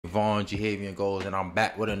Vaughn, Jahavian Goals, and I'm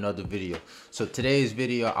back with another video. So today's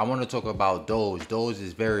video, I want to talk about Doge. Doge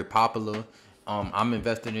is very popular. I'm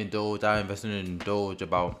invested in Doge. I invested in Doge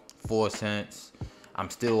about 4 cents. I'm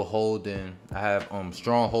still holding. I have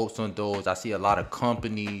strong hopes on Doge. I see a lot of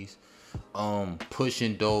companies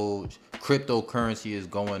pushing Doge. Cryptocurrency is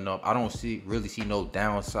going up. I don't really see no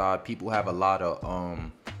downside. People have a lot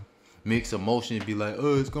of mixed emotions, be like,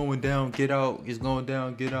 oh, it's going down, get out, it's going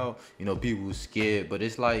down, get out. You know, people scared, but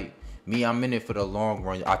it's like me, I'm in it for the long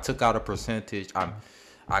run. I took out a percentage, I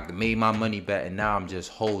made my money back, and now I'm just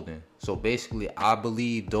holding. So basically, I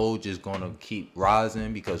believe Doge is gonna keep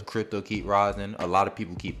rising because crypto keep rising. A lot of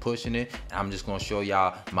people keep pushing it. And I'm just gonna show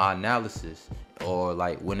y'all my analysis, or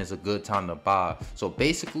like when it's a good time to buy. So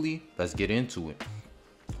basically, let's get into it.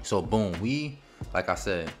 So boom, like I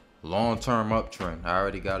said, long-term uptrend. I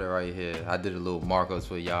already got it right here. I did a little markups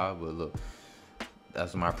for y'all, but look,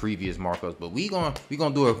 that's my previous markups. But we gonna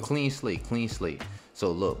do a clean slate.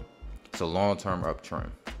 So look, it's a long-term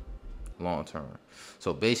uptrend. Long-term.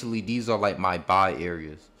 So basically, these are like my buy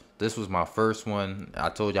areas. This was my first one. I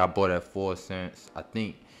told you I bought at 4 cents. I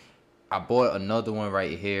think I bought another one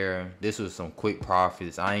right here. This was some quick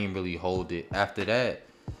profits. I ain't really hold it. After that,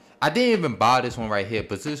 I didn't even buy this one right here,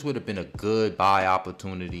 but this would have been a good buy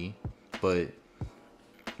opportunity. But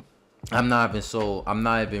I'm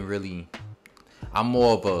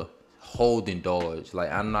more of a holding Doge.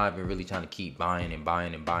 Like, I'm not even really trying to keep buying and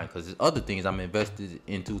buying and buying, because there's other things I'm invested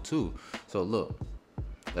into too. So look,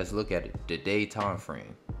 let's look at it. The day time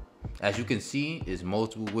frame. As you can see, it's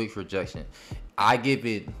multiple wicks rejection. I give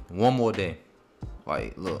it one more day.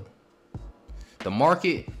 Like, look. The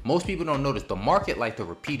market, most people don't notice, the market like to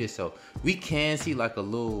repeat itself. We can see like a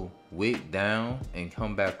little wick down and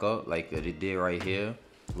come back up like it did right here.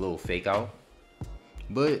 A little fake out.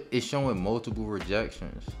 But it's showing multiple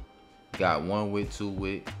rejections. Got 1 wick, 2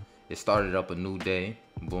 wick. It started up a new day.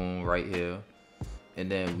 Boom, right here. And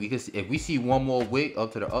then we can see, if we see one more wick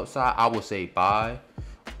up to the upside, I would say buy.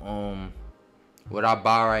 What I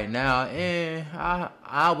buy right now, and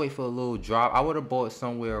I'll wait for a little drop. I would have bought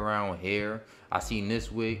somewhere around here. I seen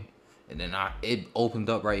this wick, and then it opened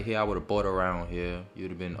up right here. I would have bought around here. You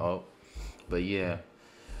would have been up. But yeah,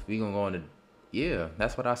 we gonna go into, yeah,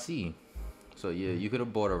 that's what I see. So yeah, you could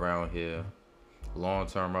have bought around here.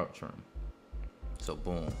 Long-term uptrend. So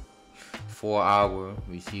boom, 4 hour,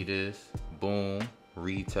 we see this. Boom,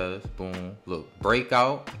 retest, boom. Look,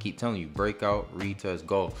 breakout. I keep telling you, breakout, retest,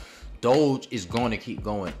 go. Doge is going to keep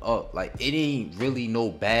going up. Like, it ain't really no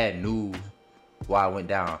bad news why it went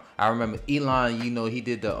down. I remember Elon, you know, he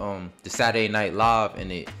did the Saturday Night Live,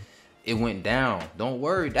 and it went down. Don't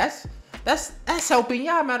worry, that's helping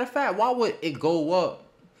y'all. Matter of fact, why would it go up?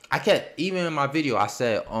 I kept, even in my video, I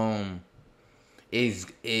said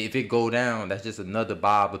if it go down, that's just another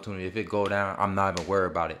buy opportunity. If it go down, I'm not even worried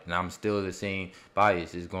about it, and I'm still the same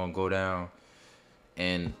bias. It's gonna go down,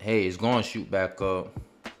 and hey, it's gonna shoot back up.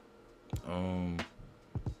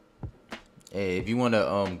 Hey, if you want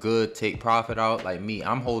to good take profit out like me,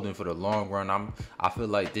 I'm holding for the long run. I feel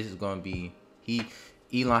like this is gonna be,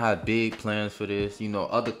 Elon had big plans for this. You know,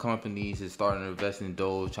 other companies is starting to invest in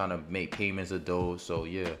Doge, trying to make payments of Doge. So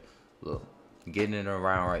yeah, look, getting it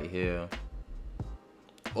around right here.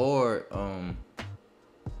 Or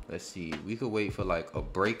let's see, we could wait for like a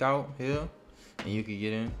breakout here, and you could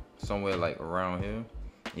get in somewhere like around here.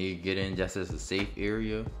 You could get in just as a safe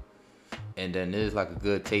area. And then there's like a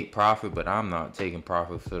good take profit, but I'm not taking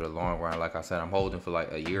profit for the long run. Like I said, I'm holding for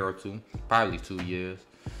like a year or two, probably 2 years.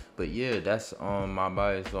 But yeah, that's my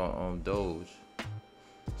bias on Doge.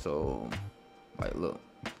 So like, look,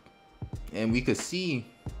 and we could see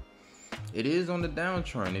it is on the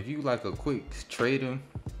downtrend. If you like a quick trader,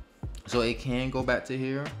 so it can go back to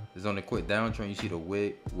here. It's on the quick downtrend. You see the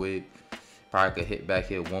wick, probably could hit back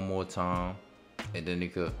here one more time, and then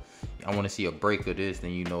it could, I want to see a break of this,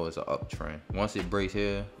 then you know it's an uptrend. Once it breaks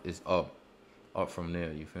here, it's up from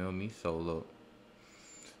there. You feel me? So look,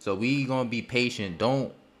 so we gonna be patient.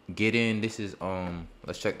 Don't get in. This is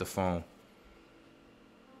let's check the phone.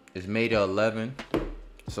 It's May the 11th,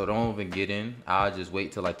 so don't even get in. I'll just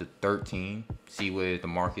wait till like the 13th, see where the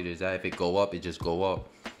market is at. If it go up, it just go up.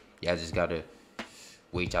 Yeah, I just gotta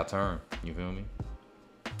wait your turn. You feel me?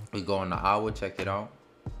 We go on the hour, check it out.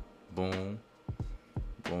 Boom.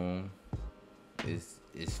 Boom.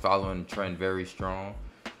 It's following the trend very strong.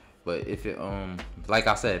 But if it like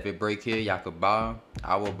I said, if it break here, y'all could buy.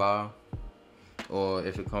 I will buy. Or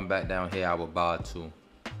if it come back down here, I will buy too.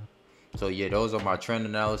 So yeah, those are my trend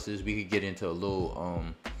analysis. We could get into a little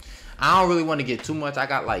I don't really want to get too much. I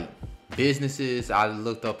got like businesses I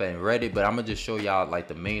looked up and Reddit, but I'm gonna just show y'all like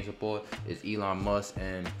the main support is Elon Musk,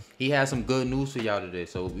 and he has some good news for y'all today.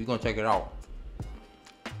 So we gonna check it out.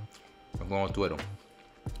 I'm going on Twitter.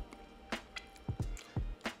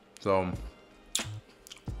 So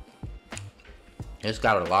it's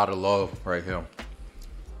got a lot of love right here.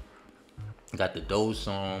 Got the Doge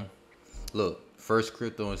song. Look, first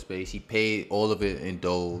crypto in space. He paid all of it in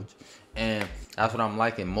Doge. And that's what I'm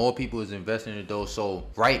liking. More people is investing in Doge. So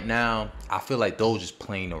right now, I feel like Doge is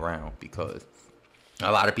playing around because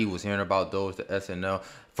a lot of people was hearing about Doge, the SNL.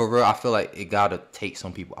 For real, I feel like it gotta take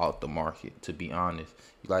some people out the market, to be honest.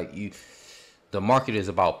 Like the market is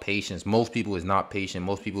about patience. Most people is not patient.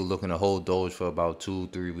 Most people looking to hold Doge for about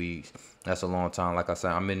 2-3 weeks. That's a long time. Like I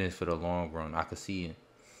said, I'm in this for the long run. I can see it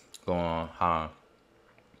going high,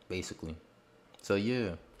 basically. So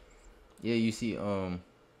yeah, you see,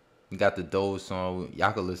 you got the Doge song.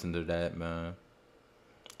 Y'all can listen to that, man.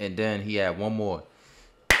 And then he had one more.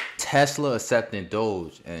 Tesla accepting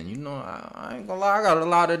Doge, and you know I ain't gonna lie, I got a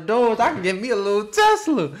lot of Doge. I can get me a little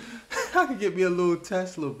Tesla. I can get me a little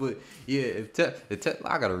Tesla, but yeah, if Tesla,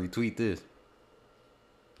 I gotta retweet this.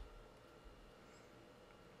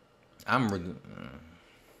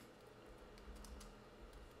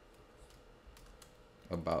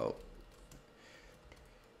 About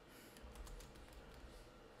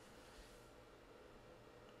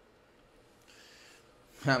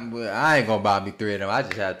I ain't gonna buy me 3 of them. I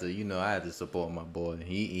just have to, I have to support my boy.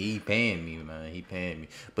 He paying me, man. He paying me.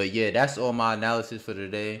 But yeah, that's all my analysis for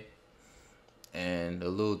today. And a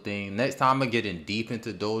little thing. Next time I'm gonna get in deep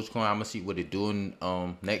into Dogecoin. I'm gonna see what it doing.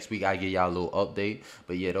 Next week I give y'all a little update.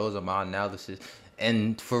 But yeah, those are my analysis.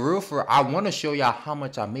 And for real, I want to show y'all how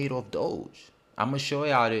much I made off Doge. I'm gonna show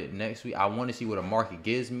y'all it next week. I want to see what the market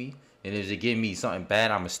gives me. And if it give me something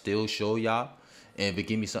bad, I'ma still show y'all. And if it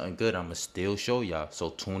give me something good, I'ma still show y'all. So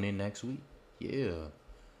tune in next week. Yeah.